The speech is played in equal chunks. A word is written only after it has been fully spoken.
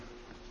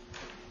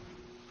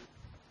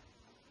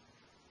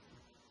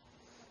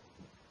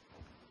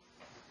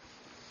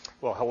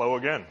Well, hello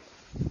again.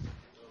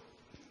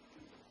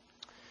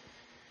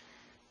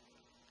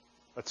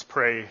 Let's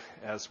pray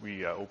as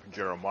we open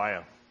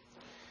Jeremiah.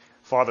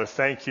 Father,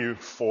 thank you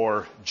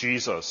for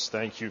Jesus.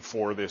 Thank you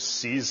for this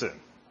season.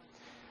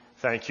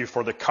 Thank you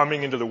for the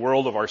coming into the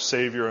world of our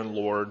Savior and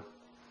Lord.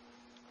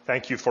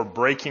 Thank you for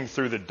breaking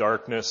through the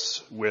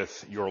darkness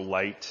with your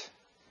light,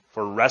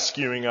 for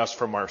rescuing us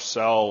from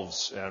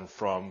ourselves and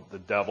from the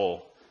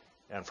devil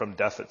and from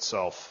death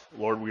itself.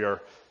 Lord, we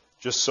are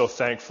just so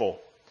thankful,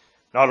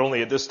 not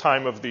only at this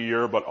time of the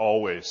year, but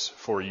always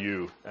for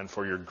you and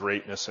for your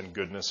greatness and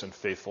goodness and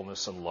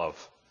faithfulness and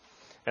love.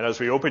 And as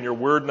we open your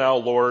word now,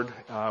 Lord,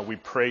 we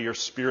pray your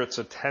Spirit's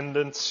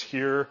attendance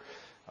here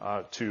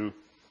to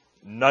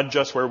nudge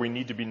us where we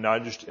need to be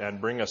nudged and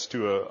bring us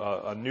to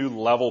a new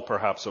level,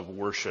 perhaps, of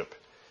worship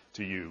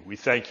to you. We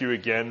thank you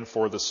again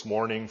for this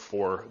morning,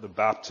 for the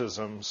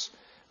baptisms,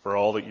 for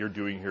all that you're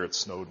doing here at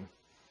Snowdon.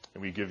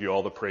 And we give you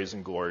all the praise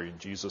and glory in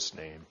Jesus'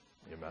 name.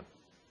 Amen.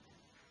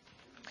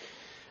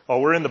 Well,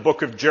 we're in the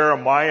book of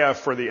Jeremiah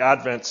for the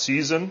Advent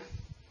season.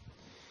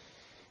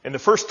 In the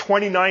first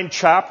 29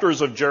 chapters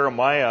of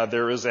Jeremiah,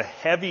 there is a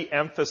heavy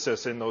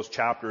emphasis in those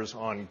chapters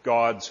on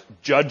God's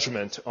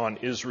judgment on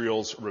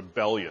Israel's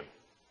rebellion.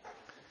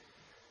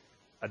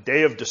 A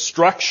day of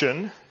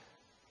destruction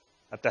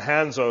at the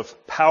hands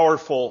of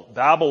powerful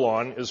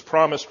Babylon is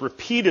promised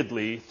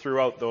repeatedly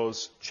throughout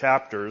those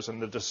chapters,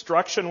 and the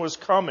destruction was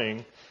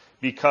coming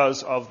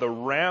because of the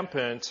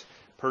rampant,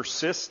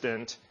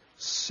 persistent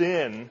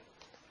sin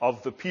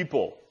of the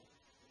people.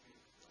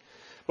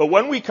 But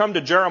when we come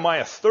to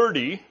Jeremiah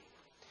 30,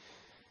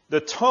 the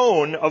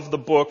tone of the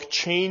book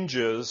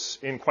changes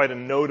in quite a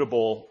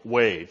notable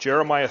way.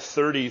 Jeremiah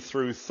 30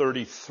 through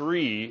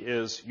 33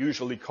 is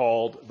usually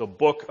called the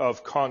book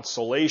of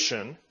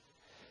consolation,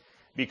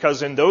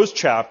 because in those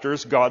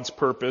chapters, God's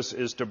purpose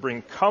is to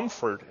bring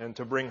comfort and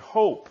to bring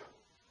hope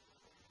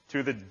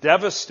to the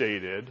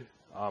devastated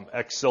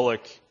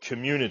exilic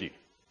community.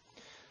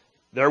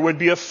 There would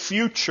be a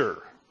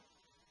future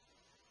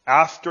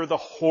after the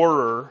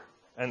horror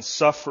and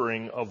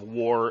suffering of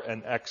war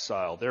and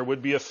exile. There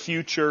would be a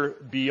future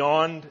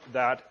beyond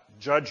that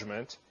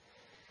judgment,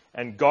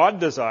 and God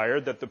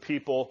desired that the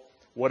people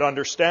would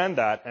understand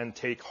that and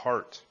take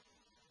heart.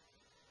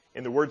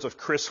 In the words of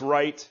Chris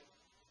Wright,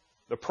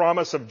 the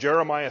promise of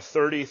Jeremiah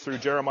 30 through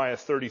Jeremiah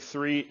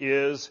 33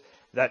 is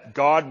that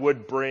God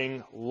would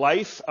bring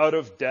life out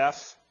of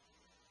death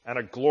and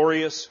a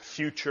glorious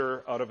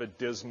future out of a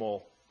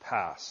dismal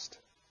past.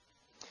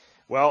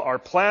 Well, our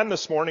plan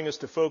this morning is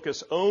to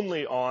focus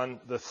only on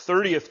the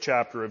 30th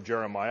chapter of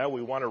Jeremiah.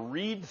 We want to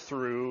read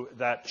through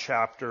that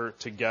chapter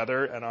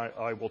together, and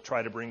I will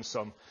try to bring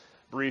some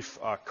brief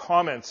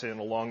comments in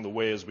along the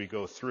way as we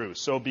go through.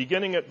 So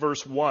beginning at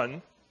verse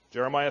 1,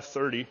 Jeremiah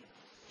 30,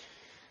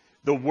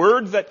 the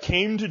word that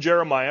came to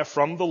Jeremiah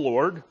from the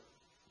Lord,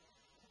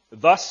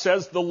 thus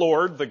says the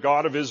Lord, the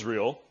God of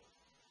Israel,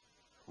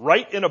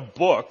 write in a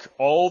book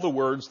all the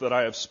words that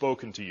I have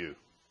spoken to you.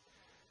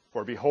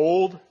 For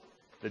behold,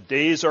 the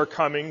days are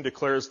coming,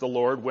 declares the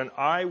Lord, when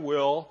I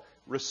will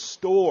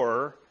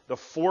restore the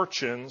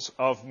fortunes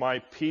of my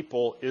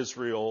people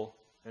Israel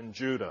and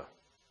Judah.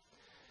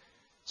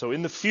 So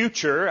in the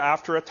future,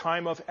 after a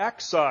time of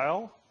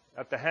exile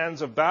at the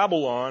hands of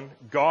Babylon,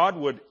 God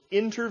would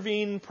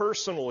intervene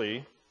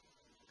personally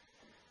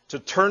to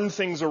turn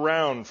things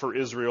around for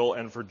Israel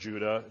and for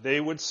Judah. They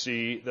would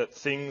see that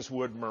things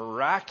would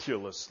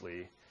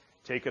miraculously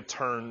take a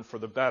turn for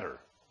the better.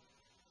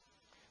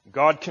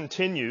 God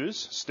continues,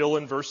 still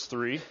in verse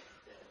 3,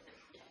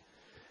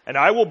 and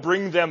I will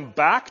bring them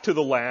back to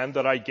the land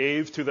that I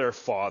gave to their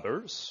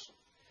fathers,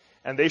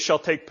 and they shall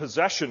take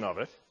possession of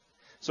it.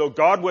 So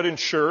God would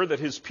ensure that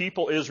his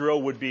people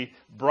Israel would be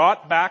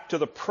brought back to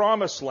the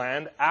promised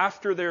land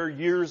after their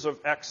years of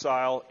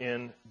exile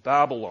in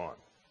Babylon.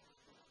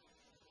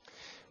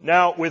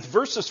 Now, with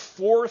verses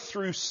 4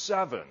 through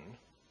 7,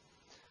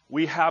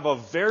 we have a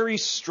very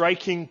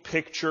striking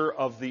picture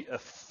of the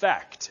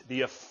effect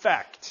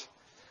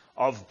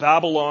of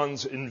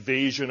Babylon's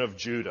invasion of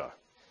Judah.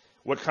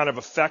 What kind of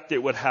effect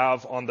it would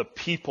have on the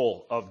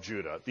people of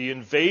Judah. The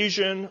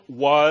invasion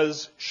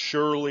was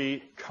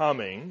surely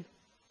coming.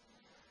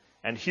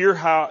 And here's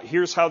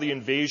how the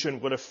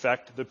invasion would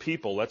affect the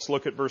people. Let's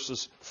look at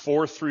verses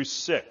 4 through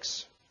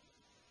 6.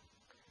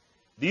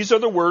 These are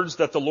the words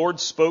that the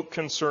Lord spoke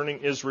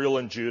concerning Israel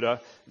and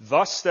Judah.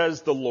 Thus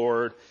says the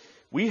Lord,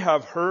 we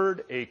have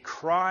heard a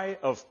cry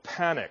of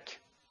panic,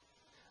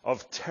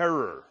 of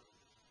terror,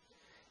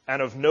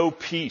 and of no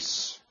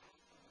peace.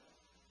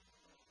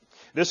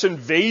 This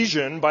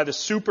invasion by the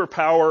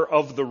superpower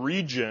of the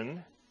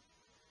region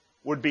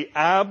would be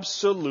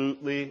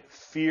absolutely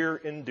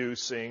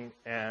fear-inducing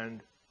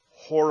and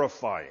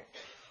horrifying.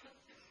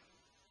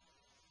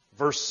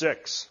 Verse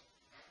 6,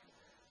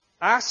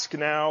 ask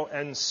now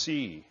and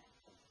see,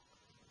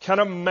 can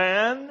a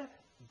man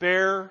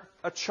bear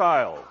a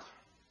child?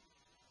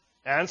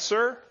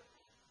 Answer,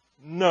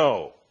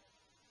 no.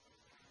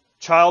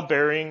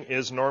 Childbearing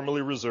is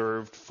normally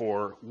reserved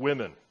for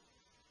women.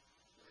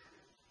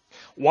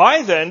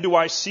 Why then do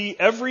I see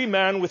every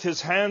man with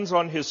his hands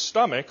on his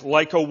stomach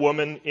like a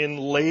woman in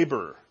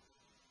labor?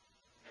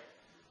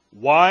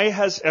 Why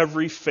has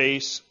every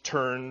face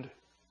turned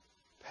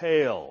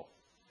pale?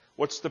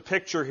 What's the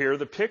picture here?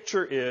 The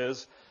picture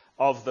is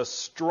of the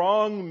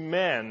strong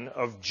men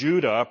of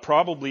Judah,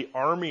 probably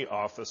army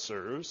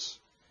officers,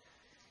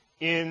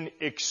 in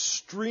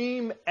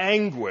extreme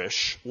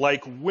anguish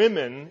like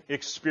women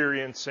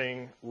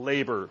experiencing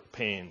labor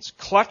pains,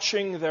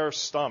 clutching their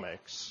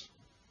stomachs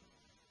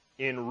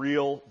in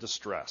real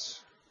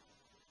distress.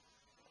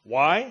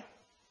 Why?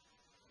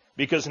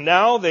 Because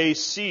now they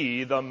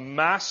see the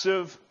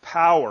massive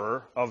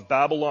power of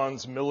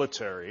Babylon's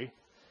military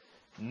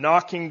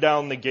knocking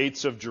down the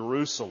gates of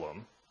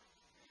Jerusalem.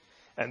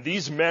 And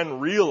these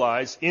men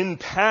realize in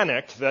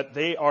panic that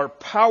they are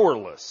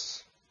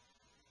powerless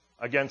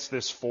against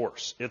this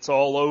force. It's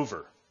all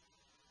over.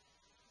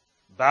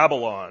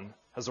 Babylon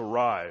has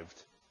arrived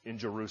in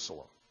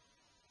Jerusalem.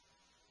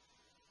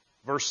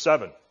 Verse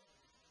 7.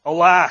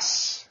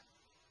 Alas,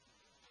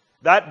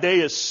 that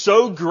day is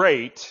so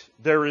great,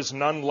 there is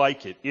none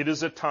like it. It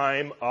is a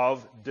time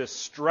of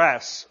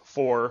distress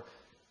for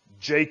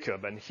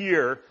Jacob. And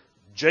here,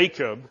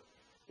 Jacob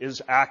is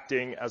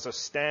acting as a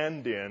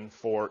stand-in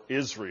for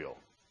Israel.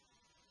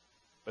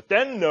 But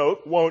then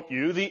note, won't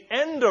you, the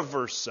end of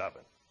verse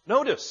 7.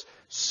 Notice,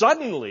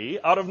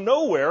 suddenly, out of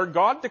nowhere,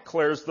 God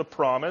declares the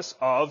promise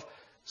of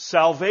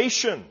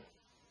salvation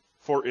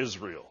for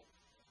Israel.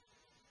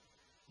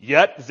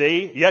 Yet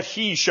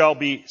he shall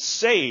be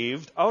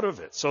saved out of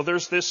it. So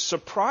there's this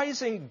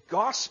surprising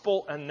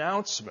gospel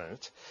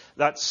announcement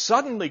that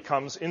suddenly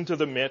comes into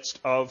the midst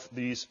of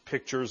these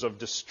pictures of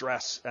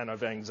distress and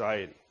of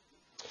anxiety.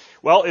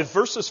 Well, if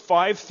verses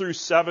 5 through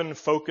 7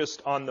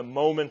 focused on the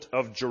moment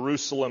of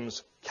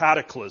Jerusalem's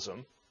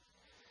cataclysm,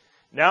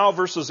 now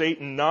verses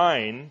 8 and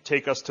 9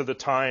 take us to the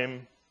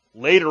time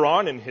later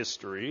on in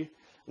history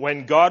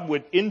when God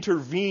would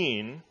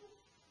intervene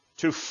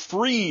to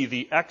free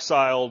the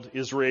exiled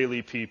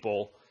Israeli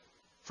people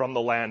from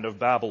the land of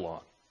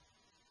Babylon.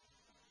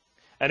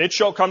 And it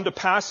shall come to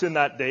pass in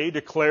that day,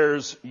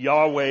 declares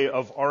Yahweh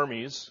of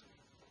armies,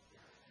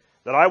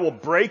 that I will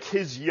break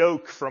his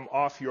yoke from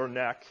off your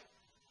neck,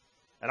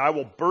 and I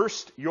will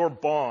burst your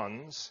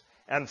bonds,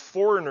 and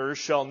foreigners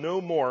shall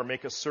no more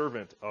make a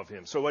servant of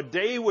him. So a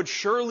day would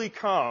surely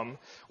come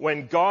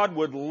when God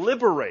would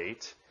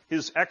liberate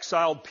his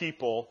exiled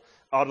people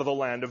out of the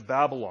land of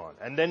Babylon.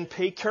 And then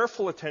pay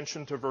careful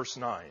attention to verse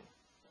 9.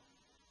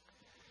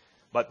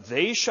 But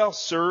they shall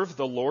serve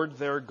the Lord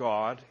their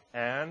God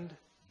and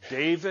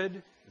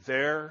David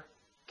their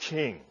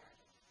king,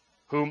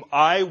 whom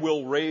I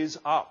will raise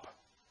up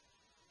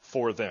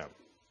for them.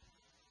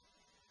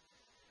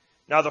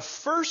 Now the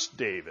first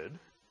David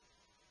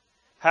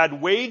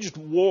had waged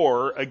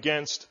war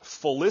against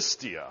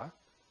Philistia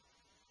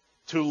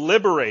to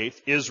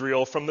liberate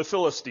Israel from the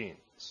Philistines.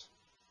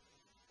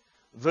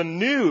 The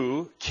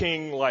new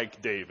king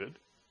like David,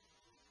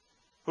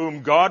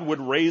 whom God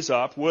would raise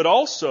up, would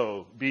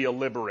also be a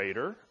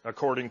liberator,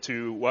 according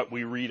to what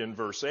we read in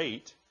verse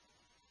 8.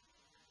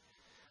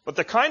 But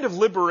the kind of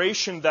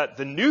liberation that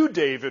the new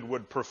David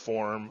would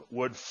perform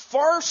would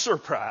far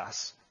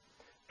surpass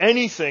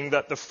anything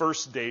that the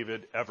first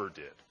David ever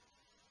did.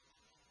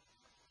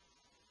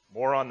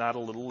 More on that a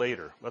little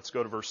later. Let's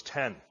go to verse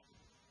 10.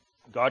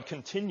 God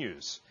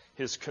continues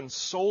his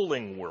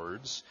consoling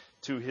words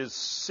to his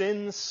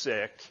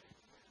sin-sick,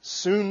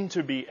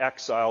 soon-to-be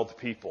exiled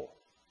people.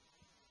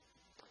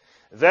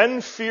 Then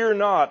fear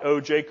not,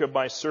 O Jacob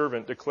my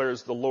servant,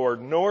 declares the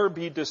Lord, nor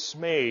be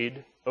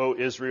dismayed, O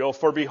Israel,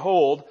 for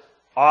behold,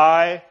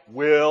 I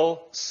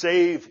will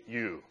save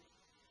you.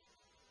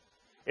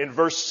 In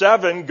verse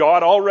 7,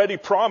 God already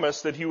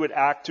promised that he would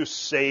act to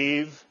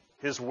save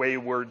his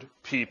wayward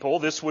people.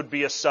 This would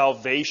be a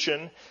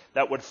salvation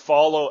that would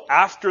follow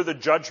after the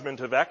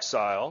judgment of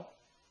exile.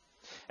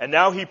 And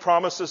now he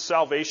promises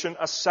salvation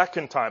a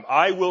second time.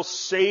 I will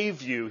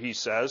save you, he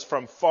says,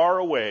 from far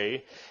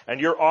away, and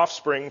your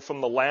offspring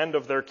from the land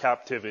of their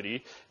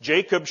captivity.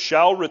 Jacob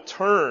shall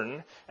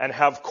return and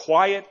have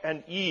quiet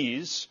and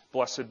ease,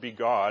 blessed be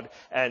God,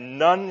 and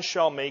none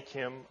shall make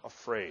him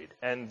afraid.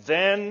 And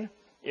then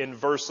in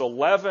verse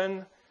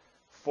 11,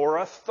 for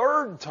a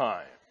third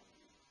time,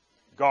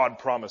 God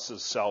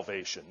promises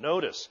salvation.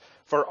 Notice,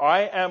 for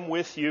I am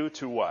with you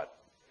to what?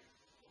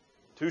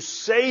 To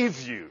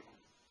save you,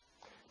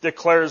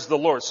 declares the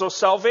Lord. So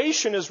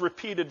salvation is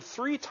repeated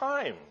 3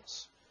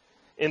 times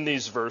in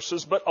these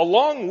verses, but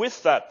along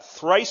with that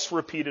thrice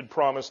repeated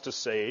promise to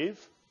save,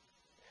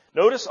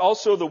 notice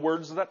also the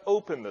words that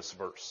open this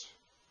verse.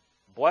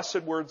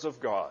 Blessed words of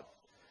God.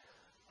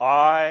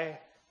 I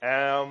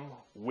am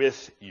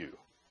with you.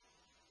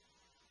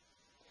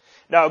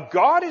 Now,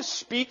 God is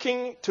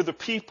speaking to the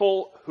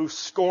people who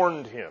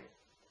scorned him,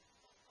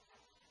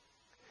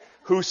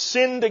 who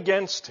sinned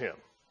against him,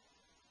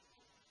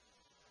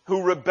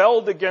 who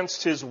rebelled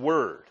against his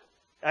word.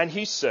 And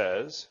he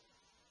says,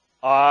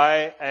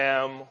 I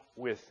am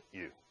with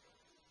you.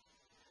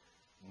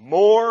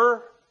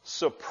 More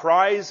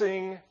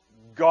surprising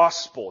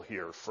gospel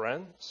here,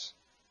 friends.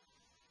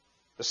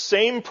 The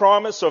same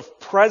promise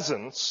of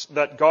presence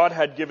that God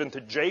had given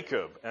to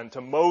Jacob and to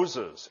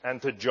Moses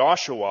and to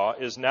Joshua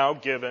is now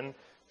given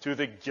to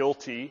the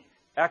guilty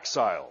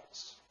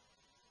exiles.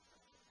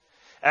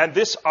 And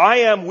this "I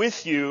am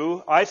with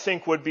you," I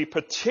think, would be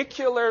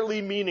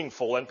particularly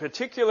meaningful and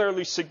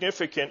particularly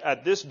significant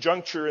at this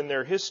juncture in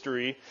their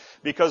history,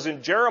 because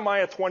in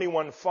Jeremiah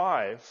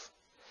 21:5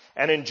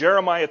 and in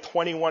Jeremiah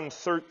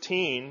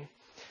 21:13,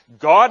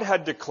 God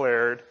had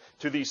declared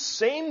to these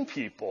same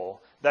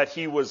people that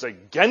he was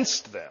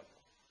against them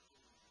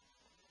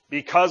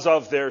because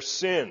of their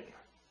sin.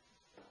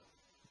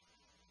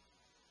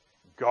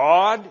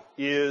 God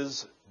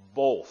is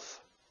both.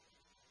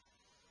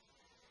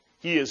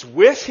 He is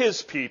with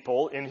his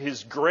people in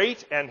his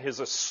great and his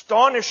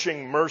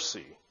astonishing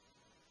mercy,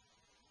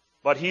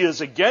 but he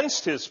is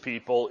against his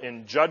people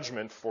in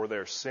judgment for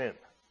their sin.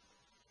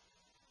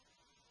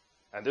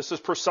 And this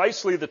is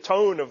precisely the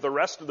tone of the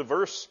rest of the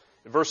verse.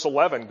 Verse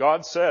 11,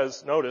 God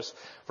says, notice,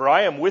 "For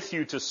I am with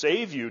you to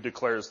save you,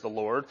 declares the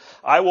Lord.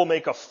 I will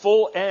make a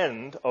full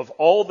end of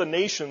all the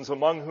nations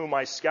among whom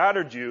I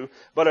scattered you,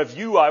 but of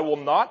you I will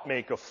not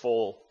make a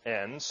full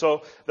end."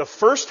 So the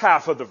first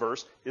half of the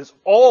verse is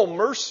all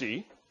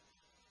mercy.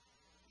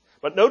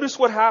 But notice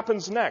what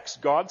happens next.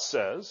 God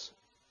says,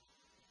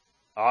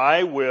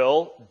 "I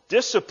will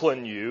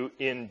discipline you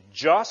in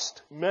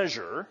just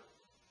measure,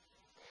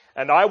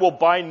 and I will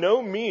by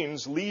no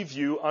means leave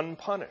you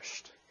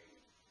unpunished."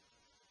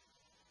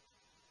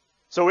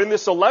 So in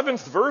this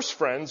 11th verse,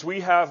 friends,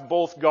 we have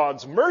both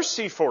God's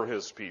mercy for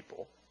his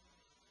people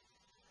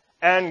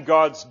and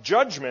God's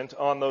judgment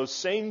on those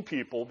same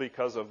people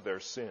because of their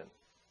sin.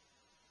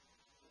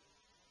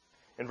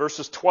 In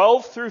verses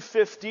 12 through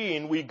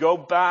 15, we go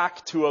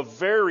back to a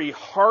very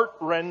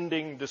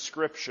heart-rending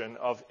description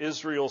of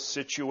Israel's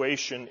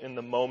situation in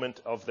the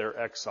moment of their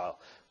exile.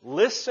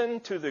 Listen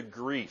to the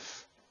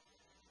grief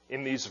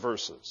in these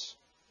verses.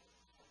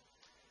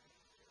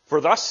 "For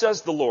thus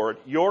says the Lord,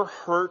 your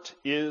hurt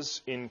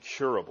is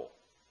incurable,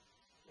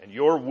 and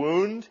your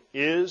wound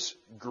is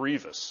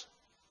grievous.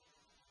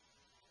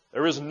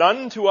 There is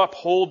none to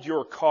uphold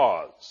your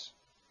cause,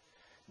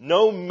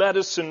 no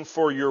medicine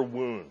for your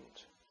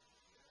wound,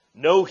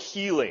 no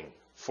healing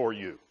for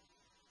you."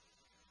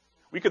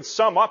 We could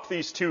sum up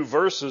these two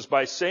verses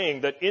by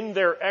saying that in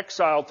their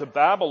exile to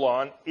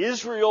Babylon,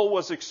 Israel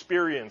was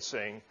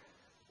experiencing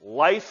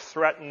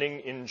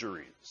life-threatening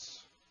injuries.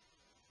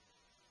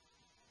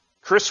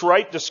 Chris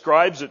Wright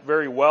describes it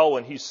very well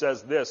when he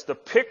says this: "The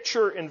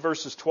picture in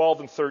verses 12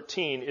 and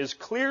 13 is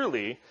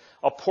clearly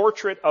a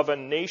portrait of a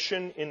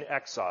nation in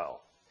exile,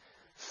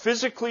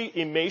 physically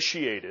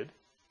emaciated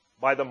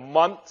by the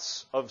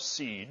months of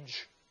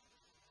siege,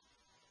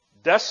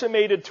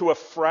 decimated to a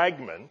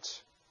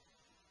fragment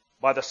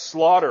by the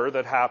slaughter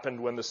that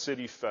happened when the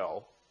city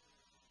fell,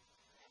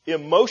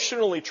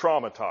 emotionally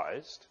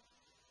traumatized,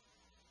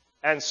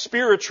 and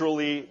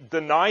spiritually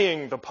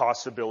denying the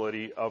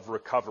possibility of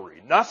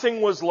recovery. Nothing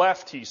was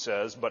left," he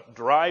says, "but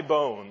dry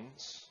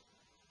bones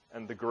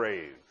and the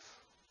grave."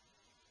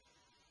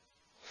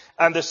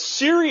 And the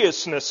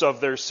seriousness of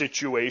their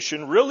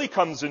situation really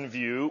comes in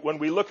view when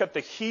we look at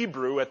the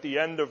Hebrew at the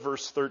end of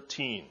verse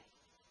 13.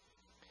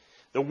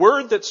 The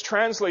word that's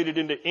translated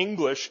into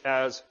English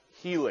as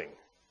healing.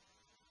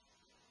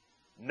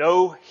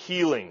 "No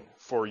healing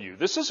for you."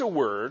 This is a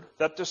word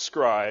that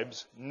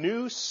describes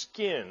new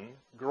skin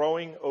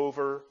growing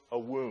over a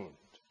wound.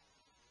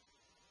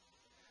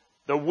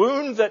 The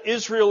wound that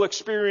Israel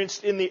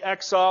experienced in the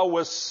exile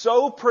was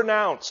so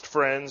pronounced,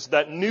 friends,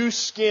 that new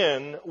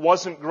skin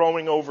wasn't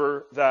growing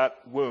over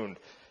that wound.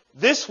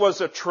 This was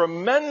a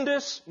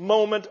tremendous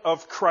moment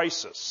of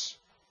crisis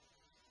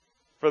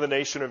for the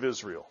nation of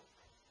Israel.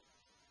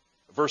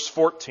 Verse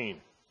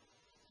 14.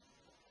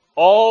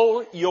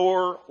 "All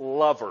your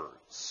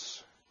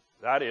lovers,"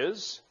 that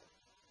is,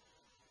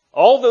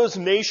 all those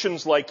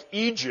nations like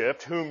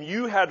Egypt whom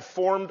you had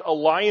formed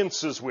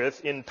alliances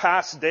with in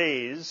past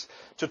days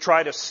to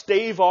try to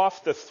stave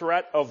off the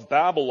threat of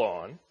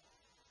Babylon,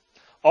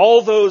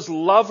 all those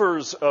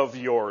lovers of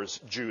yours,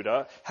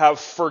 Judah, have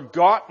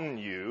forgotten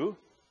you.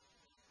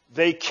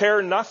 They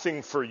care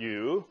nothing for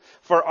you,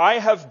 for I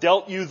have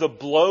dealt you the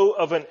blow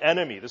of an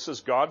enemy. This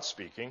is God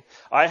speaking.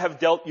 "I have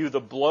dealt you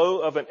the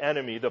blow of an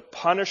enemy, the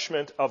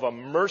punishment of a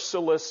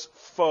merciless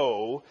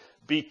foe,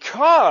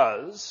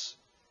 because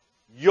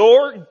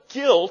your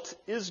guilt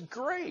is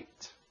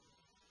great."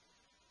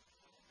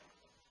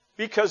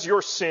 Because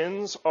your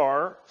sins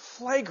are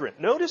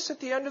flagrant. Notice at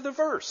the end of the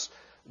verse,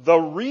 the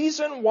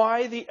reason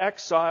why the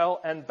exile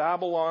and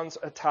Babylon's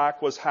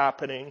attack was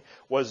happening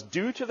was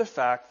due to the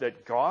fact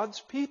that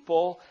God's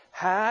people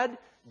had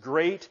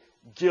great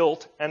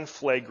guilt and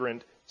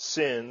flagrant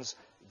sins.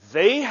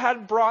 They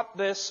had brought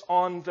this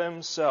on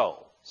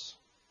themselves.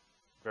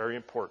 Very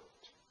important.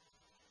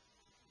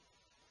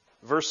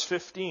 Verse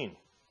 15.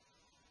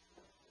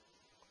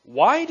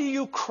 "Why do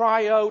you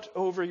cry out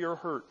over your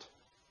hurt?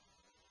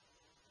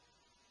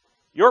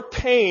 Your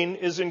pain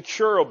is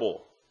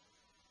incurable.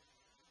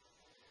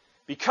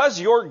 Because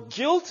your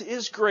guilt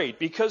is great,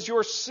 because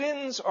your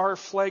sins are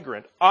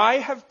flagrant, I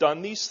have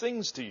done these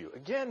things to you.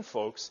 Again,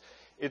 folks,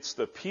 it's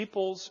the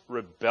people's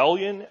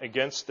rebellion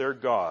against their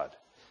God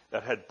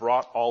that had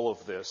brought all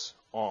of this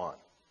on.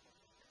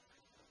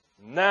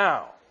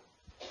 Now,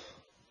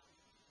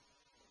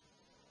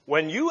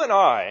 when you and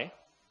I,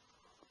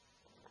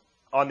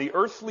 on the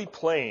earthly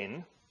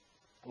plane,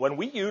 when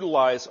we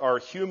utilize our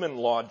human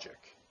logic,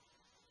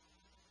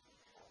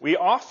 we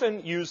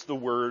often use the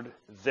word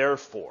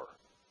therefore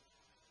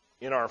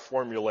in our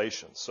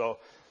formulations. So,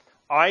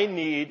 I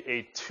need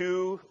a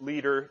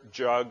 2-liter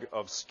jug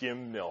of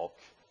skim milk.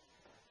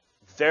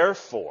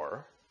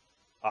 Therefore,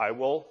 I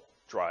will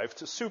drive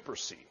to Super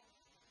C.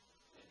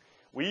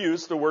 We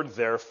use the word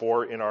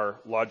therefore in our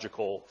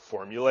logical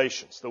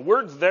formulations. The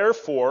word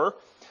therefore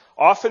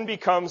often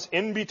becomes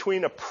in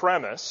between a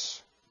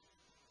premise.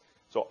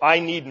 So, I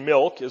need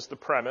milk is the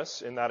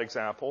premise in that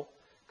example.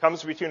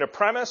 Comes between a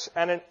premise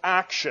and an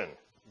action.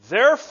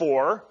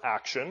 Therefore,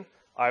 action,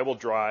 I will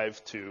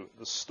drive to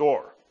the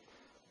store.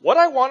 What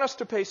I want us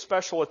to pay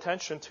special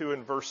attention to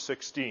in verse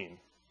 16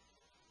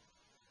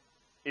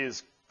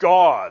 is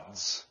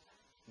God's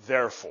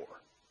therefore.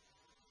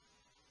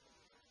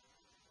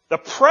 The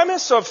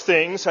premise of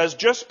things has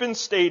just been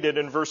stated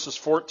in verses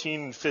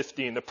 14 and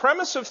 15. The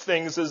premise of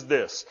things is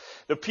this: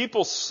 the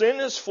people's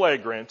sin is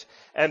flagrant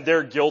and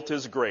their guilt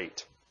is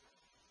great.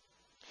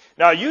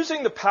 Now,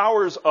 using the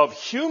powers of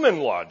human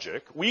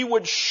logic, we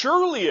would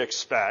surely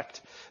expect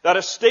that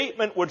a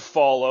statement would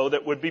follow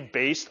that would be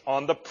based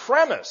on the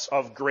premise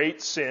of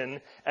great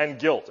sin and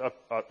guilt.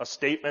 A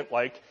statement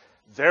like,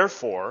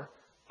 therefore,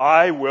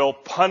 I will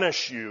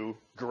punish you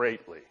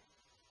greatly.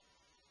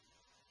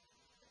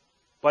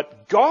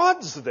 But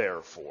God's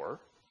therefore,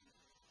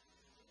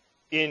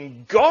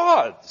 in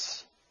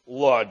God's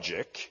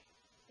logic,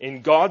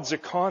 in God's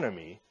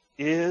economy,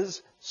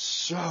 is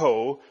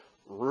so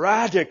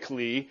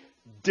radically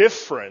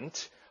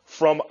different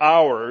from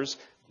ours.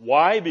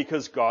 Why?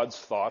 Because God's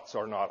thoughts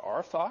are not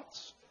our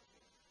thoughts,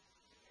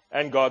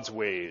 and God's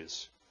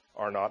ways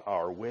are not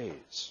our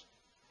ways.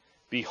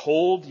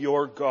 Behold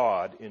your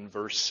God in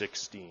verse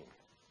 16.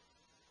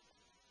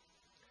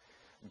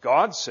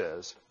 God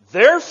says,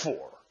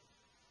 therefore,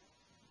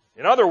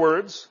 in other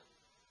words,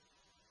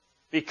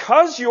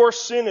 because your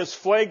sin is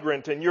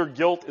flagrant and your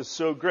guilt is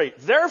so great,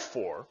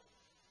 therefore,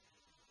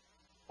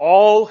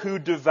 all who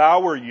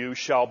devour you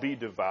shall be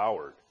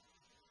devoured.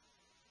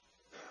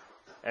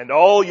 And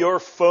all your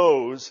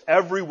foes,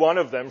 every one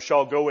of them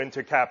shall go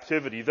into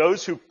captivity.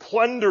 Those who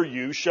plunder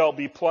you shall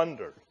be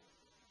plundered.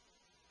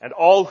 And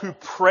all who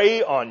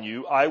prey on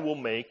you, I will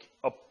make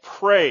a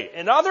prey.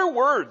 In other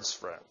words,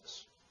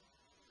 friends,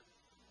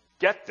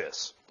 get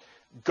this.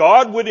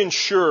 God would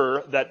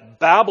ensure that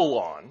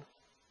Babylon,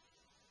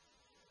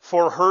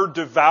 for her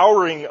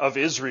devouring of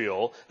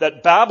Israel,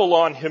 that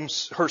Babylon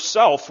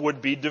herself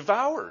would be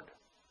devoured.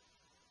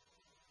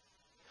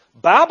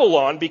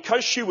 Babylon,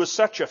 because she was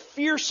such a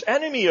fierce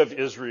enemy of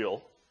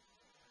Israel,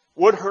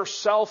 would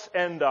herself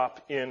end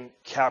up in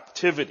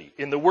captivity.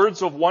 In the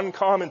words of one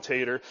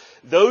commentator,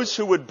 those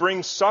who would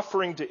bring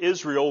suffering to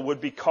Israel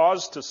would be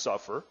caused to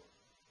suffer.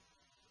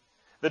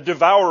 The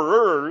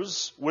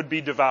devourers would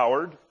be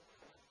devoured.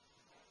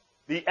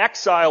 The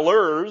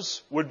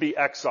exilers would be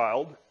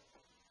exiled.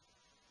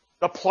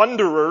 The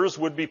plunderers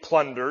would be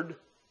plundered.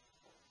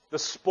 The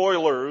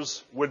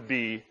spoilers would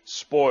be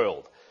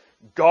spoiled.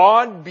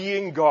 God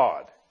being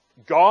God,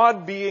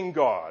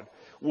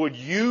 would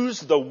use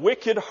the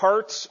wicked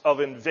hearts of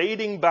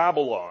invading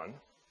Babylon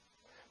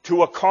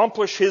to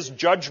accomplish his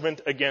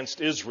judgment against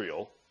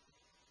Israel.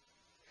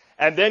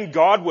 And then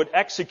God would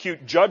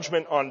execute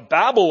judgment on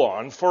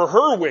Babylon for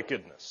her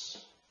wickedness.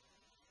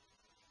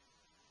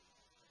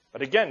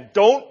 But again,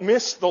 don't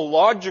miss the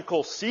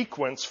logical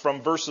sequence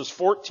from verses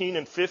 14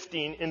 and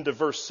 15 into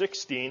verse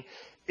 16.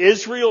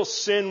 Israel's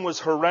sin was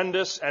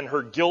horrendous and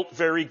her guilt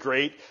very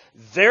great.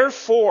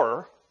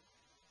 Therefore,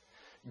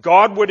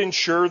 God would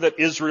ensure that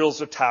Israel's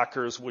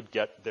attackers would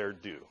get their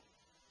due.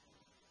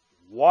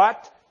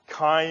 What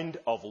kind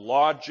of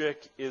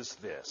logic is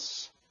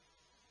this?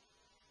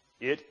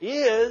 It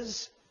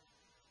is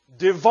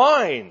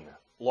divine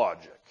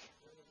logic.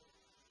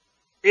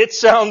 It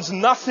sounds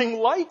nothing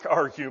like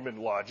our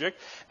human logic,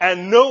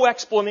 and no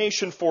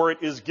explanation for it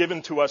is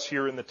given to us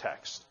here in the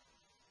text.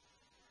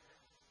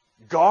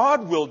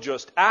 God will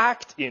just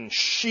act in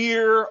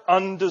sheer,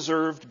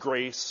 undeserved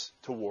grace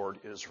toward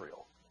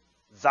Israel.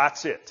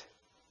 That's it.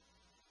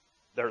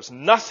 There's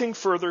nothing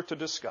further to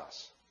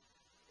discuss.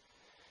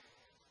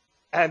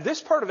 And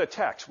this part of the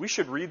text, we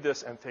should read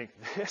this and think,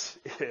 this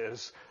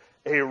is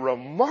a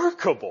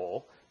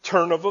remarkable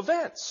turn of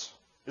events.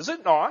 Is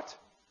it not?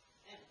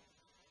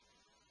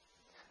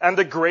 And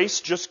the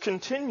grace just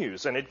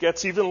continues, and it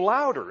gets even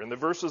louder in the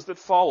verses that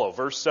follow.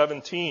 Verse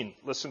 17,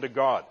 listen to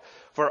God.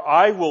 For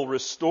I will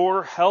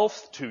restore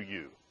health to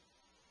you.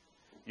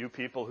 You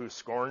people who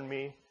scorn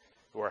me,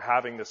 who are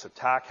having this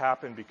attack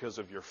happen because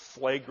of your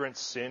flagrant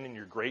sin and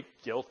your great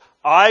guilt,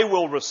 I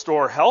will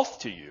restore health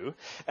to you,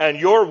 and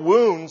your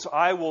wounds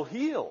I will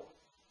heal.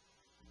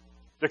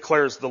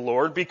 declares the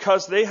Lord,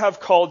 because they have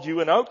called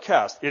you an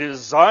outcast. It is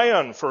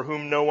Zion for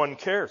whom no one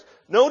cares.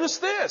 Notice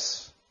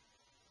this.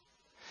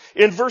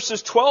 In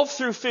verses 12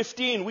 through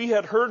 15, we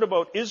had heard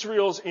about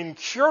Israel's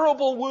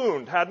incurable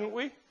wound, hadn't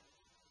we?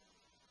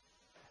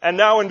 And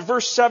now in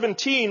verse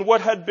 17,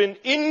 what had been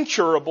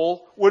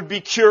incurable would be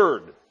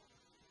cured.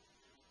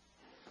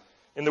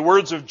 In the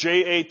words of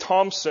J.A.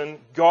 Thompson,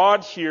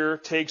 God here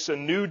takes a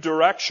new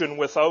direction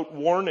without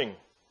warning.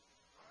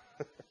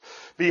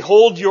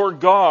 Behold your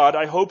God,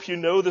 I hope you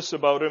know this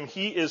about him,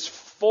 he is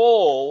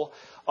full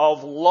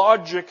of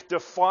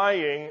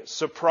logic-defying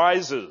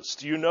surprises.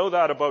 Do you know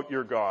that about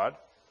your God?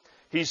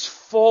 He's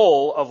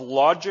full of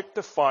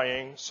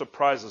logic-defying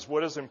surprises.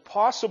 What is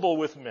impossible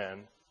with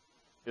men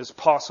is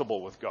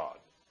possible with God.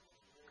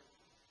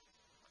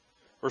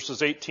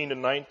 Verses 18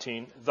 and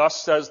 19,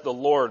 thus says the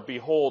Lord,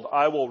 behold,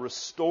 I will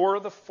restore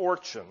the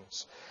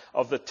fortunes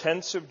of the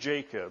tents of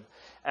Jacob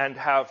and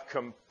have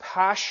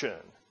compassion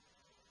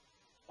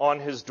on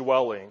his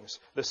dwellings.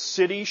 The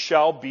city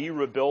shall be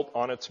rebuilt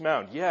on its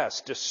mount.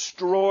 Yes,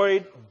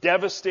 destroyed,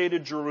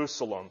 devastated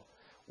Jerusalem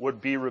would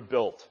be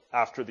rebuilt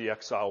after the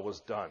exile was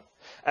done.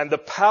 And the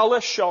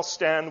palace shall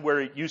stand where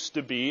it used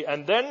to be.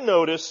 And then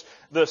notice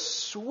the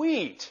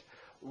sweet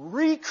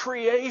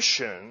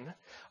recreation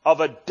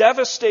of a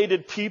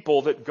devastated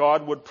people that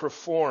God would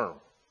perform.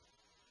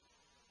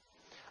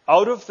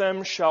 Out of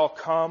them shall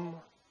come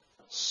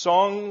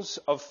songs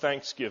of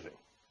thanksgiving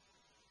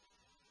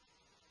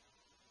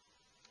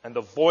and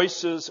the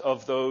voices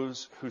of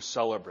those who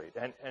celebrate.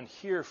 And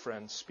here,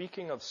 friends,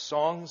 speaking of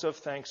songs of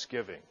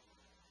thanksgiving,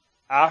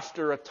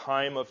 after a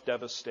time of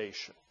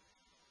devastation,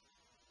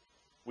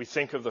 we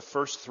think of the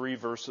first 3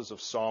 verses of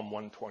Psalm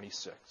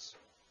 126.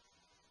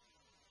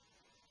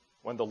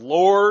 When the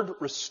Lord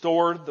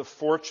restored the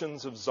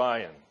fortunes of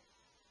Zion,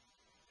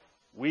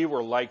 we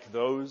were like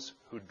those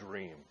who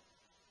dream.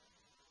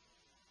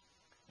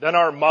 Then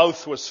our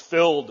mouth was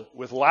filled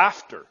with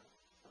laughter,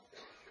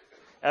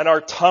 and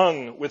our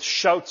tongue with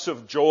shouts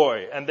of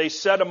joy. And they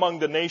said among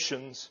the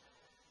nations,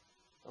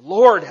 the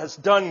Lord has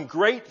done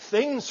great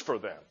things for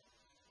them.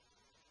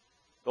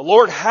 The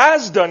Lord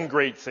has done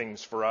great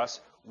things for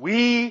us.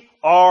 We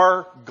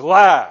are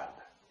glad.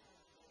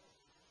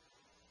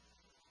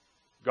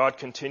 God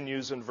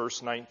continues in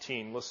verse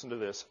 19. Listen to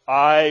this.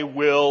 I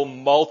will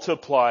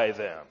multiply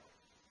them,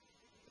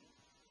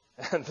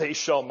 and they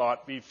shall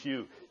not be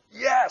few.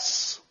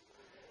 Yes!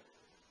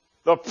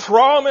 The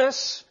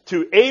promise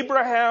to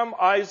Abraham,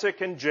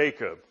 Isaac, and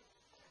Jacob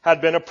had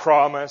been a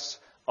promise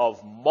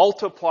of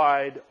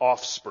multiplied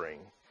offspring,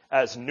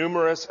 as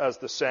numerous as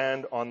the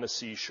sand on the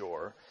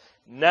seashore.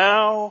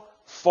 Now,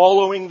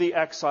 following the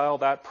exile,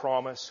 that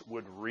promise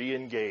would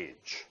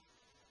re-engage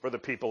for the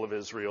people of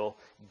Israel.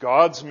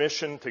 God's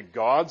mission to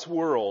God's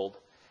world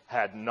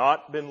had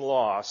not been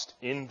lost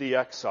in the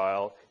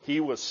exile. He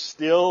was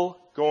still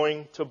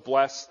going to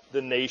bless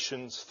the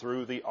nations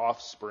through the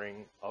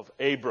offspring of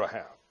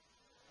Abraham.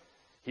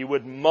 He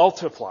would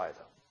multiply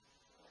them,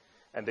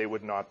 and they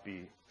would not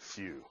be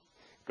few.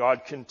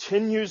 God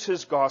continues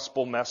his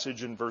gospel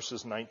message in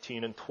verses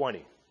 19 and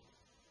 20.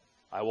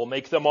 I will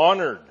make them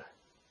honored.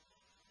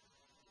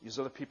 These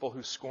are the people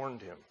who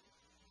scorned him.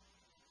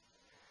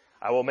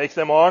 I will make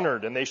them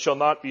honored, and they shall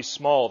not be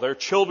small. Their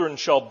children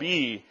shall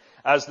be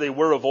as they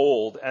were of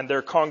old, and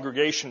their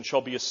congregation shall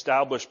be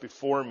established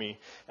before me,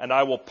 and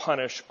I will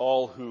punish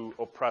all who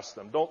oppress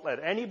them. Don't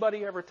let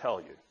anybody ever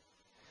tell you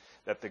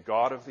that the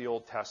God of the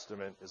Old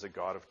Testament is a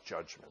God of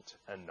judgment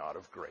and not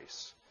of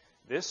grace.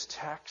 This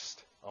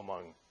text,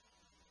 among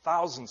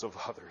thousands of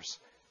others,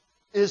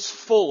 is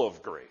full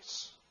of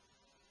grace.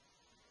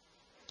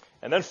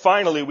 And then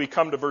finally we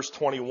come to verse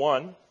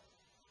 21,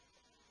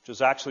 which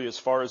is actually as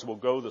far as we'll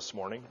go this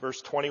morning.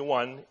 Verse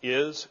 21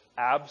 is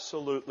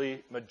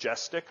absolutely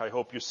majestic. I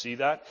hope you see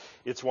that.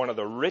 It's one of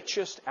the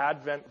richest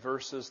Advent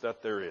verses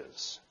that there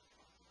is.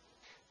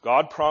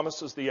 God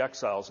promises the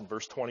exiles in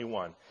verse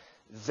 21,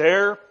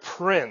 their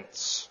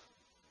prince,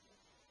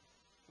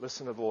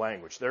 listen to the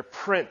language, their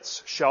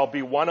prince shall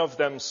be one of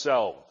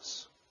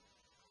themselves.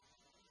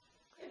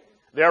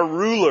 Their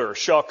ruler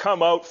shall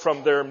come out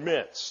from their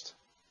midst.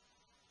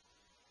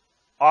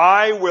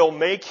 I will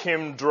make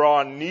him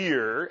draw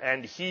near,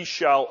 and he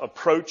shall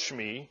approach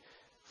me.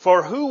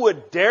 For who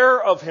would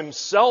dare of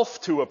himself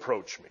to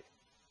approach me?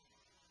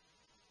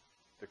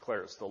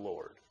 Declares the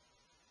Lord.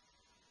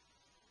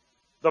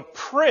 The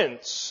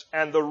prince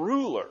and the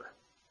ruler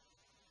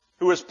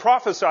who is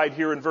prophesied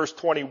here in verse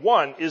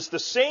 21 is the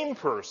same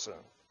person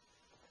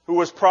who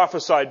was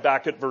prophesied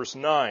back at verse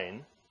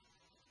 9.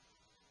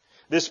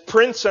 This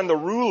prince and the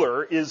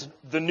ruler is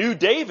the new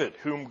David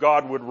whom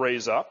God would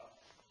raise up.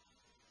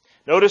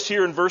 Notice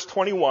here in verse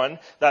 21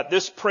 that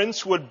this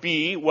prince would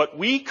be what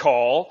we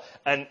call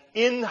an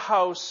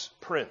in-house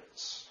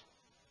prince.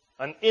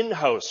 An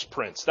in-house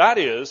prince. That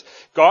is,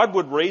 God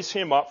would raise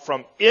him up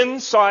from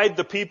inside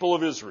the people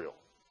of Israel.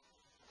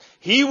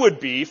 He would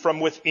be from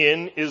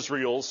within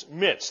Israel's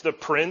midst. The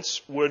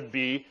prince would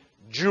be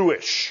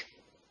Jewish.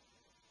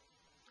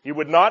 He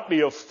would not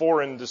be of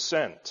foreign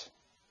descent.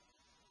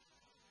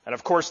 And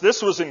of course,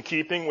 this was in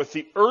keeping with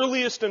the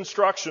earliest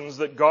instructions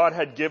that God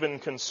had given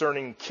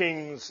concerning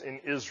kings in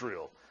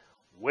Israel.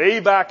 Way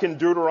back in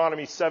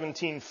Deuteronomy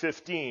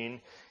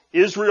 17:15,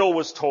 Israel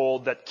was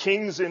told that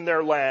kings in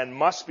their land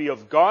must be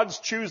of God's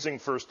choosing,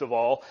 first of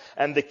all,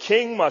 and the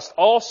king must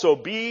also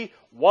be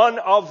one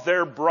of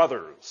their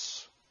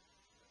brothers,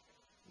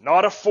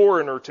 not a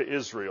foreigner to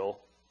Israel.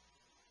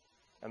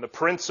 And the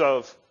prince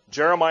of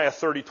Jeremiah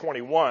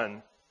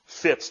 30:21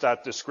 fits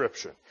that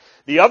description.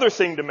 The other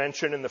thing to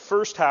mention in the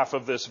first half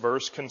of this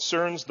verse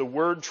concerns the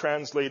word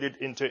translated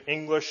into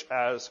English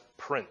as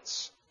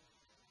prince.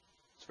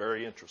 It's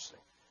very interesting.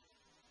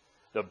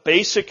 The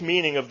basic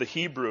meaning of the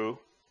Hebrew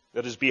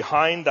that is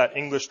behind that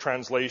English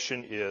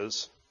translation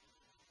is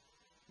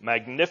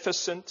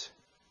magnificent,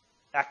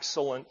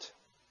 excellent,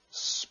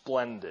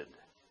 splendid.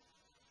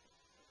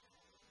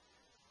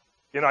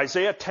 In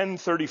Isaiah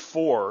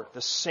 10:34,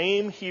 the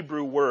same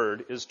Hebrew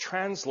word is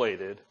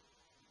translated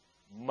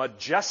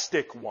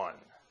majestic one.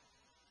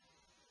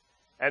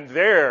 And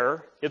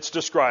there, it's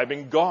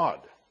describing God.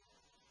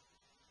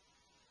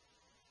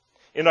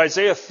 In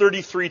Isaiah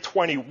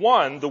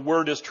 33:21, the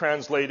word is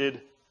translated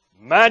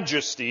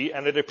majesty,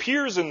 and it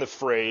appears in the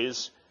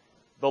phrase,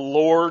 the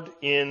Lord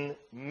in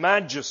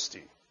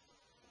majesty.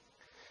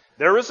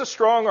 There is a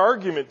strong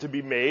argument to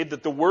be made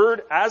that the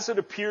word as it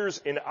appears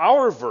in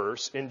our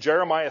verse in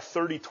Jeremiah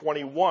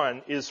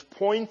 30:21 is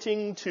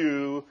pointing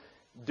to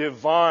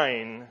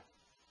divine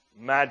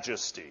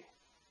majesty.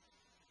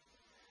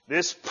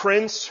 This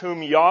prince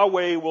whom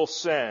Yahweh will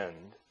send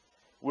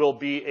will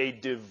be a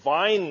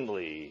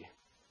divinely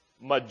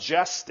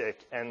majestic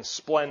and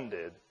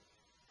splendid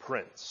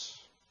prince.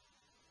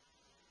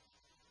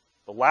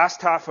 The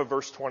last half of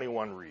verse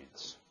 21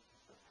 reads,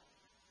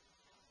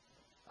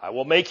 I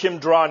will make him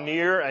draw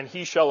near, and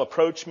he shall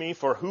approach me,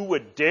 for who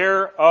would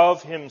dare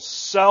of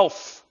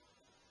himself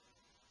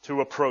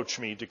to approach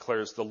me,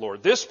 declares the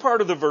Lord. This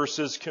part of the verse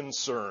is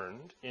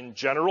concerned, in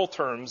general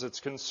terms, it's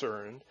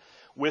concerned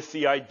with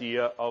the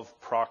idea of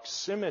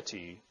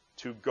proximity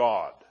to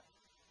God.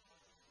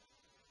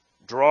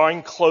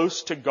 Drawing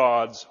close to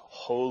God's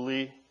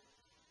holy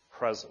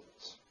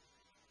presence.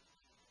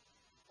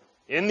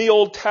 In the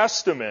Old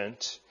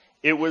Testament,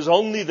 it was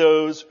only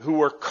those who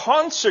were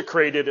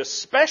consecrated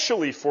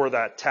especially for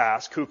that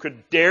task who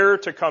could dare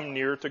to come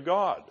near to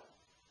God.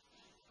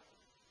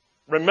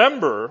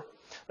 Remember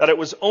that it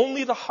was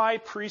only the high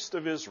priest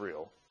of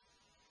Israel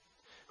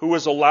who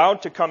was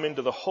allowed to come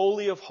into the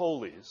Holy of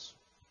Holies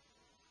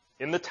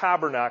in the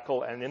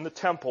tabernacle and in the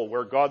temple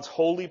where God's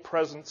holy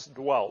presence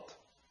dwelt.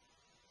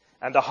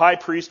 And the high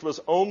priest was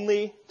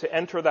only to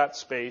enter that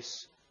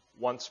space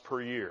once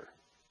per year.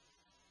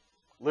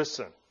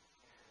 Listen,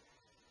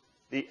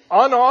 the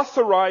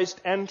unauthorized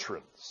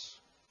entrance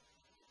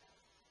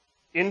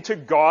into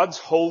God's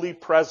holy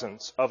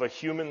presence of a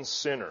human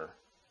sinner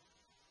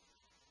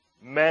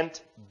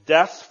meant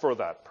death for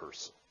that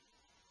person.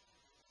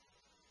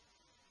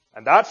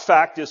 And that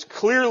fact is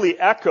clearly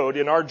echoed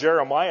in our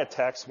Jeremiah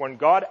text when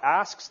God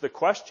asks the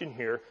question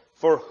here,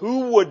 for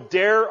who would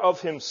dare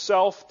of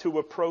himself to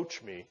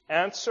approach me?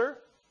 Answer,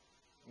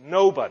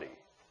 nobody,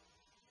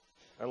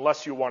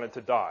 unless you wanted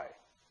to die.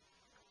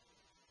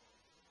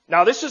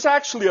 Now, this is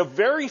actually a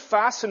very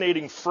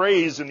fascinating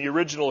phrase in the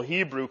original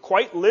Hebrew.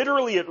 Quite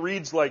literally, it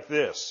reads like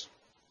this.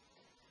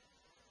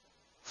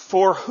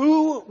 For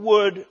who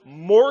would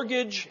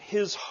mortgage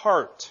his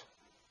heart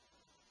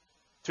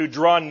to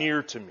draw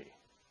near to me?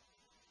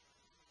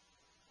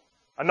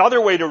 Another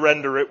way to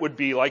render it would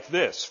be like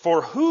this.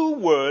 For who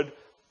would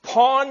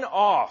pawn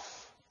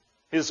off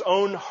his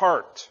own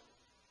heart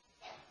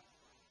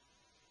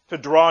to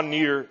draw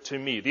near to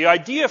me? The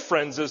idea,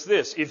 friends, is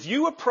this. If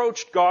you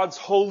approached God's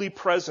holy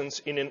presence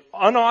in an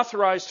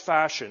unauthorized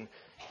fashion,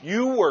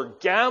 you were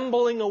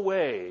gambling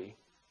away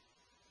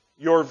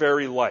your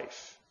very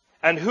life.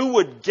 And who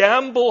would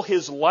gamble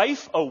his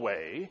life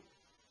away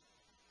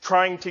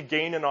trying to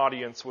gain an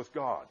audience with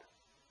God?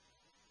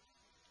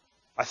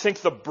 I think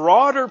the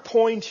broader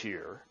point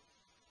here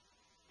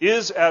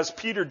is, as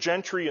Peter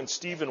Gentry and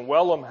Stephen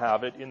Wellham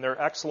have it in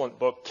their excellent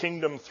book,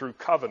 Kingdom Through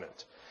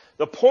Covenant.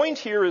 The point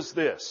here is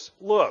this.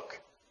 Look,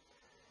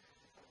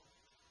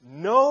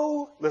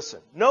 no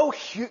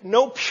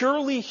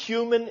purely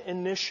human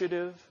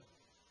initiative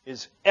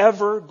is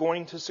ever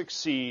going to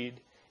succeed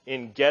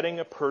in getting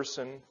a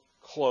person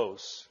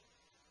close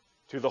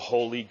to the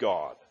holy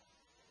God.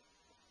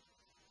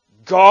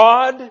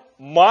 God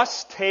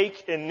must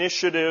take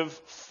initiative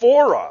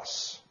for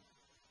us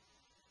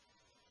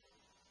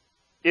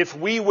if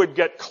we would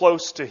get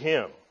close to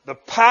Him. The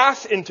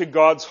path into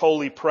God's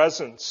holy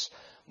presence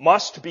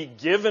must be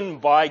given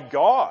by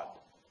God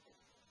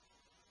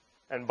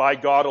and by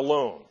God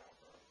alone.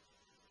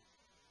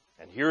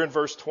 And here in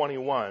verse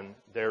 21,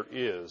 there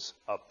is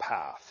a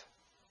path.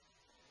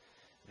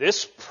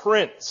 This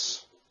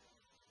prince,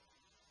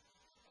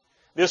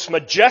 this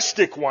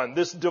majestic one,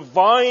 this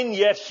divine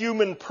yet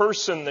human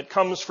person that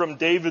comes from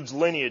David's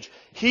lineage,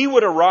 he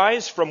would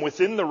arise from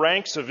within the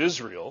ranks of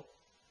Israel,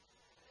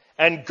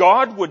 and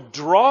God would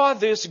draw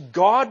this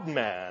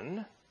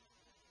God-man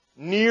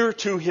near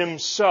to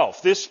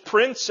himself. This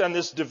prince and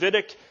this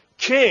Davidic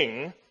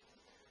king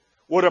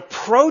would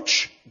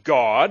approach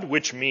God,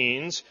 which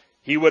means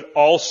he would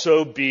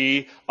also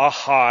be a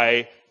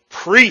high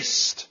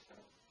priest,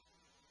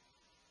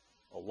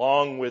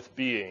 along with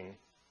being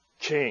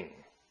king.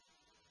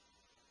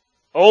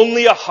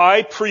 Only a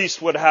high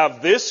priest would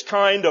have this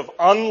kind of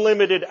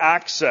unlimited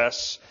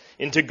access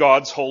into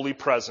God's holy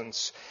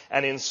presence.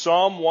 And in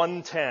Psalm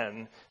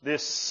 110,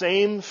 this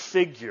same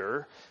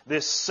figure,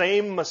 this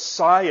same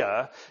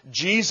Messiah,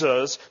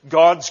 Jesus,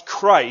 God's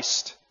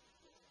Christ,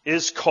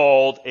 is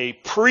called a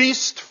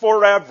priest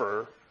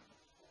forever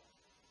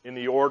in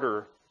the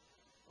order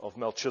of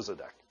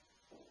Melchizedek.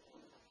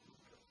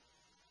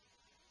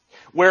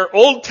 Where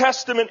Old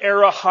Testament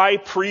era high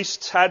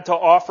priests had to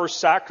offer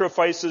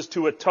sacrifices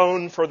to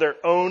atone for their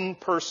own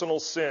personal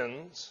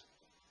sins,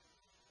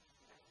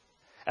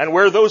 and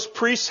where those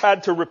priests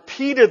had to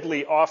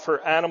repeatedly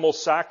offer animal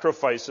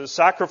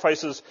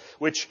sacrifices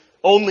which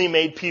only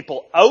made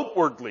people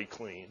outwardly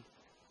clean,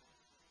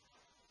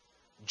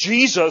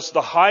 Jesus,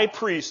 the high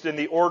priest in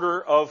the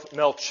order of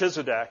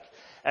Melchizedek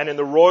and in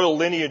the royal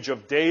lineage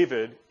of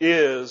David,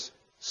 is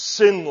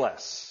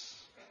sinless.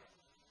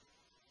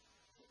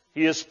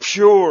 He is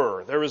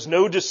pure. There is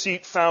no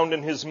deceit found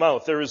in his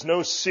mouth. There is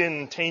no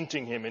sin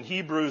tainting him. In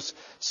Hebrews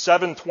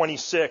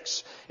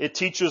 7:26, it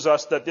teaches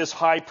us that this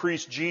high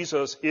priest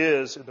Jesus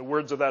is, in the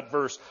words of that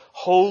verse,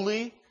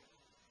 holy,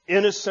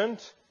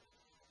 innocent,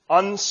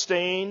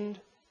 unstained,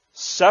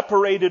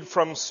 separated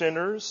from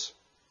sinners,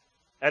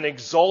 and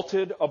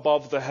exalted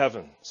above the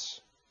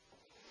heavens.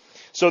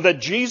 So that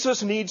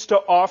Jesus needs to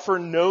offer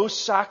no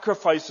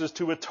sacrifices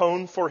to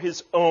atone for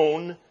his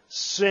own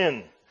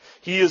sin.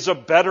 He is a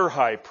better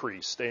high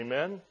priest,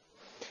 amen?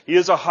 He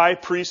is a high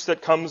priest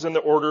that comes in the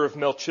order of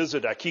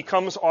Melchizedek. He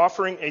comes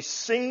offering a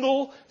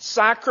single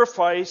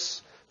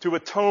sacrifice to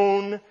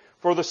atone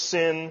for the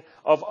sin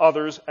of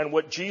others. And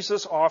what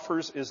Jesus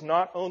offers is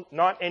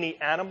not any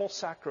animal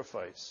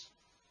sacrifice,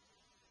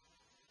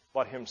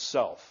 but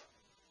himself.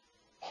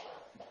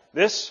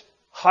 This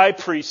high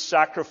priest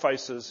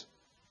sacrifices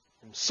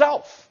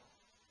himself.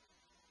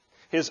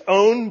 His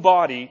own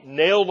body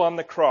nailed on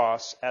the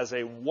cross as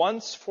a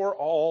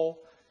once-for-all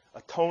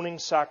atoning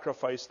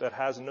sacrifice that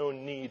has no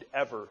need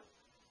ever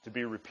to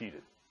be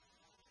repeated.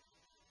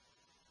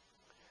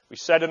 We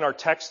said in our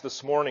text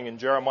this morning in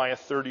Jeremiah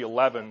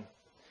 30:11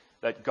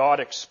 that God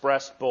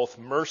expressed both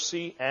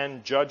mercy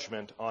and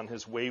judgment on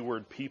his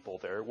wayward people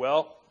there.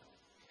 Well,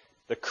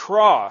 the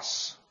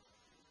cross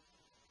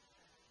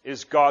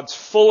is God's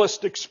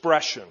fullest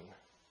expression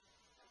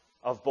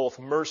of both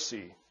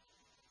mercy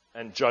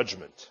and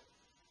judgment.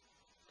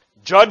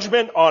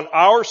 Judgment on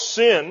our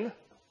sin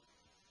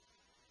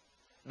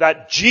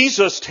that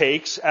Jesus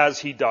takes as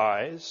he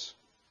dies,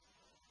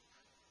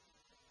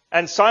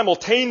 and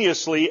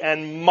simultaneously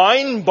and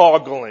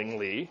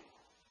mind-bogglingly,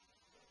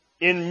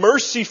 in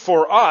mercy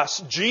for us,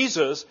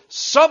 Jesus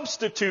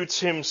substitutes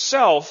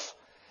himself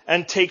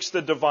and takes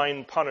the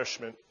divine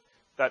punishment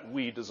that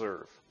we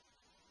deserve.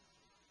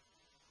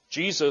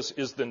 Jesus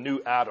is the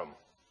new Adam.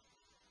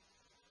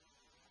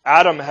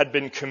 Adam had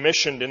been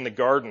commissioned in the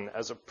garden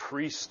as a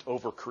priest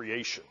over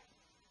creation.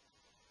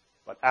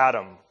 But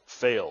Adam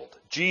failed.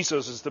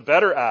 Jesus is the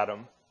better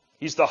Adam.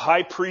 He's the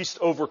high priest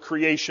over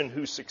creation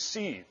who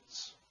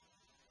succeeds.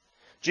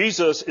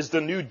 Jesus is the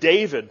new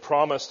David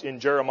promised in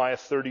Jeremiah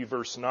 30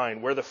 verse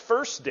 9, where the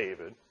first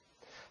David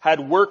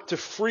had worked to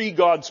free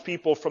God's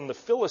people from the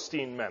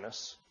Philistine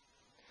menace.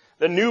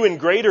 The new and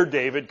greater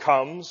David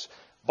comes.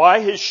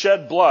 By his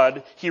shed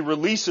blood, he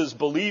releases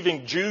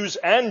believing Jews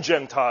and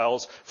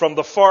Gentiles from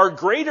the far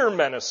greater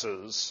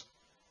menaces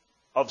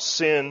of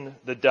sin,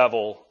 the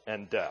devil,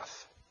 and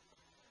death.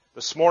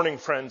 This morning,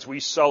 friends, we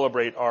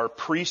celebrate our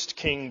priest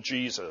king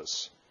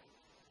Jesus.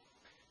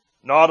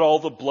 Not all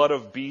the blood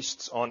of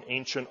beasts on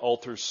ancient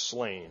altars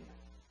slain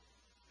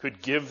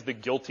could give the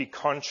guilty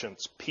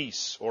conscience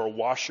peace or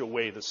wash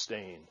away the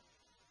stain.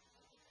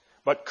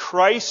 But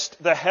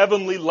Christ, the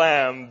heavenly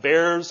Lamb,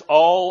 bears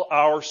all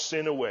our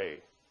sin away.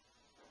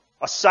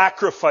 A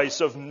sacrifice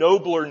of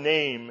nobler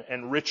name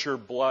and richer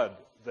blood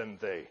than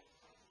they.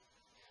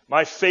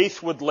 My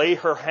faith would lay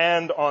her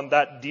hand on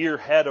that dear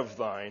head of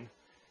thine,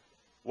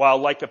 while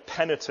like a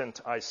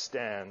penitent I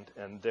stand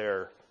and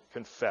there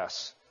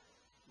confess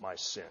my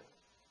sin.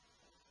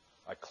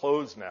 I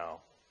close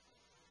now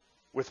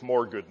with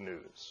more good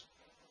news.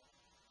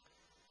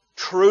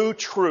 True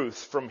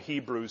truth from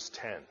Hebrews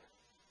 10.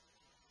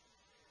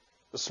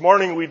 This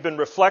morning we've been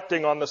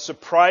reflecting on the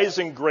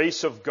surprising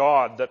grace of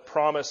God that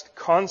promised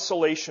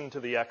consolation to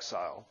the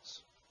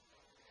exiles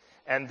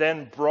and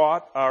then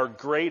brought our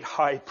great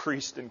high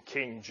priest and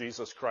king,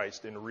 Jesus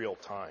Christ, in real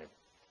time.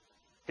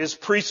 His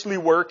priestly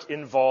work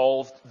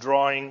involved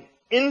drawing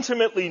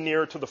intimately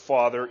near to the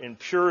Father in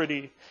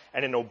purity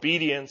and in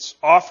obedience,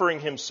 offering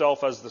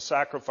himself as the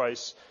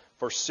sacrifice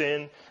for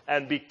sin.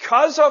 And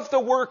because of the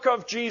work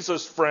of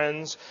Jesus,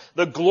 friends,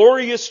 the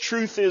glorious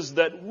truth is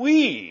that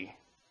we,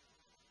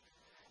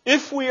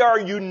 if we are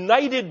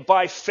united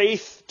by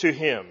faith to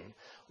him,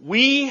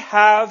 we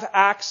have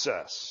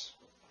access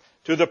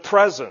to the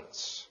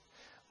presence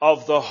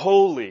of the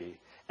holy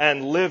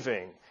and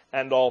living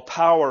and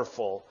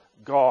all-powerful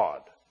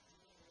God.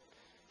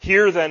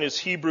 Here then is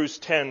Hebrews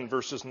 10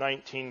 verses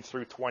 19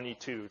 through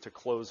 22 to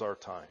close our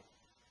time.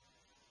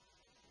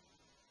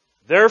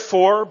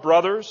 Therefore,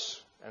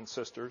 brothers and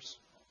sisters,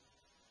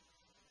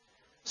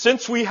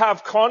 since we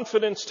have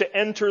confidence to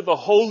enter the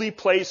holy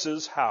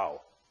places,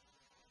 how?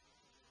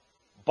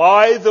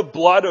 By the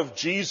blood of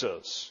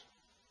Jesus,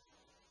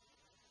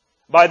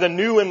 by the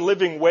new and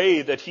living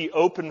way that He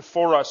opened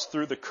for us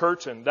through the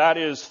curtain, that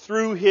is,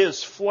 through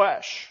His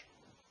flesh.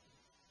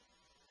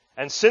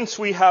 And since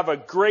we have a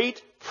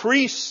great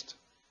priest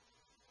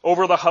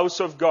over the house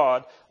of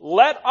God,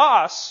 let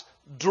us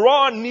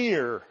draw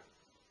near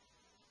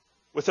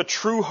with a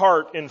true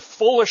heart in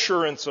full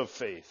assurance of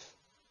faith,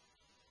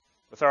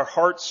 with our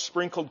hearts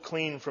sprinkled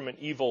clean from an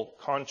evil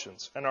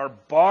conscience, and our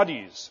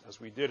bodies,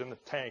 as we did in the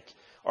tank,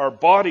 our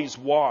bodies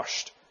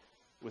washed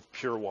with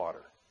pure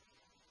water.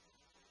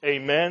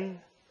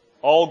 Amen.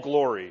 All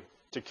glory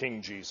to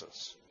King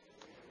Jesus.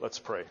 Let's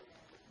pray.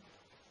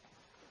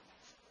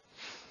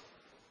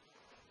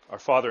 Our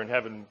Father in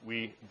heaven,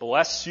 we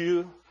bless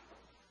you.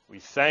 We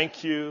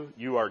thank you.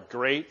 You are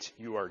great.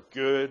 You are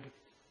good.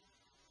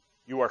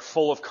 You are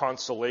full of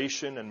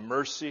consolation and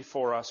mercy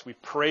for us. We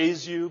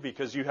praise you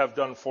because you have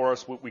done for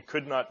us what we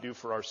could not do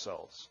for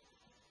ourselves.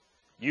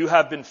 You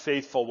have been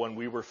faithful when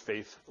we were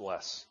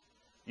faithless.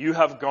 You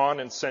have gone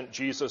and sent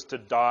Jesus to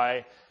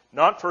die,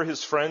 not for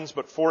his friends,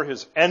 but for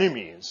his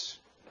enemies,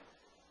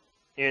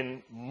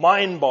 in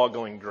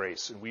mind-boggling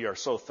grace. And we are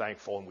so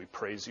thankful and we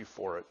praise you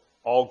for it.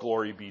 All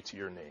glory be to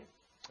your name.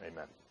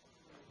 Amen.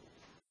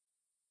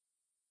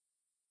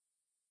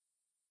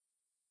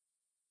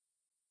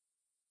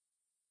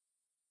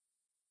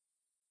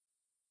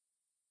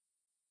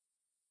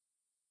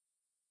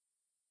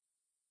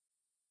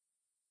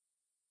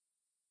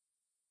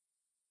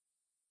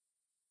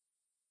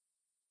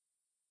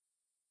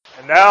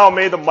 And now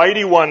may the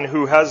mighty one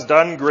who has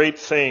done great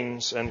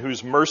things and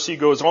whose mercy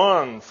goes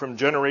on from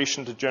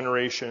generation to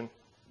generation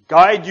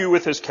guide you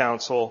with his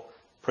counsel,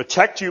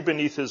 protect you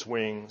beneath his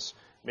wings.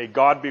 May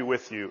God be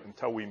with you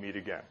until we meet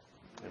again.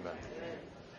 Amen.